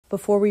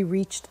Before we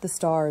reached the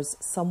stars,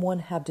 someone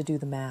had to do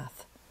the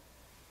math,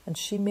 and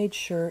she made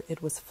sure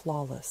it was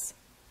flawless.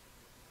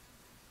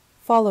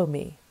 Follow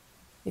me,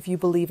 if you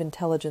believe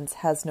intelligence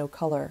has no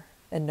color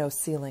and no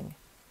ceiling.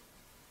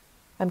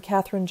 I'm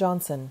Katherine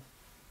Johnson,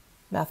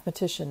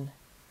 mathematician,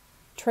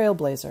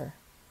 trailblazer,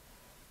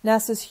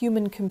 NASA's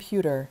human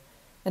computer,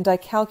 and I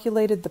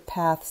calculated the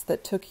paths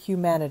that took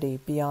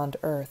humanity beyond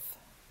Earth.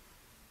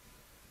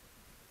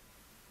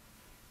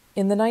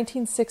 In the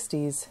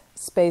 1960s,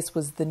 space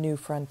was the new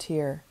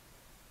frontier,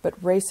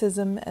 but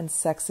racism and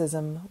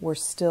sexism were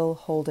still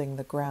holding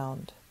the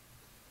ground.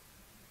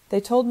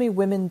 They told me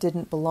women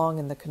didn't belong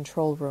in the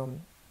control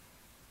room.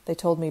 They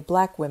told me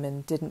black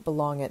women didn't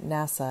belong at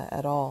NASA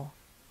at all.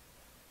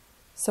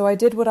 So I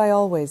did what I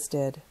always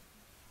did.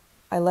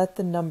 I let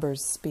the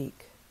numbers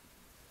speak.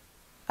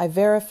 I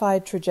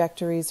verified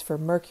trajectories for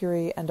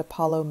Mercury and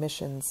Apollo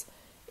missions,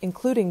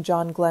 including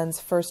John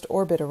Glenn's first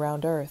orbit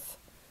around Earth.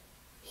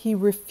 He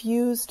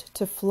refused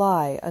to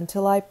fly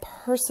until I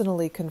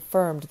personally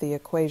confirmed the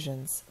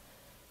equations.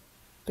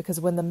 Because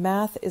when the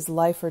math is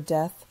life or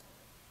death,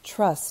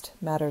 trust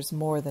matters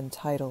more than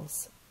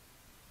titles.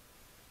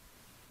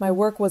 My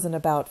work wasn't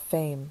about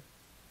fame.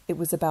 It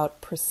was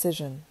about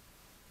precision,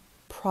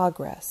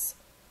 progress,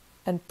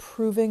 and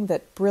proving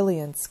that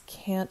brilliance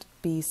can't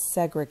be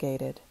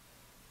segregated.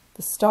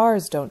 The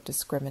stars don't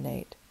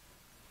discriminate.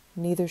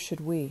 Neither should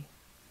we.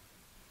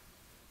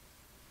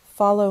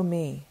 Follow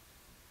me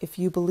if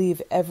you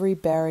believe every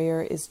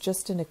barrier is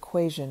just an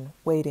equation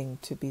waiting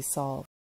to be solved.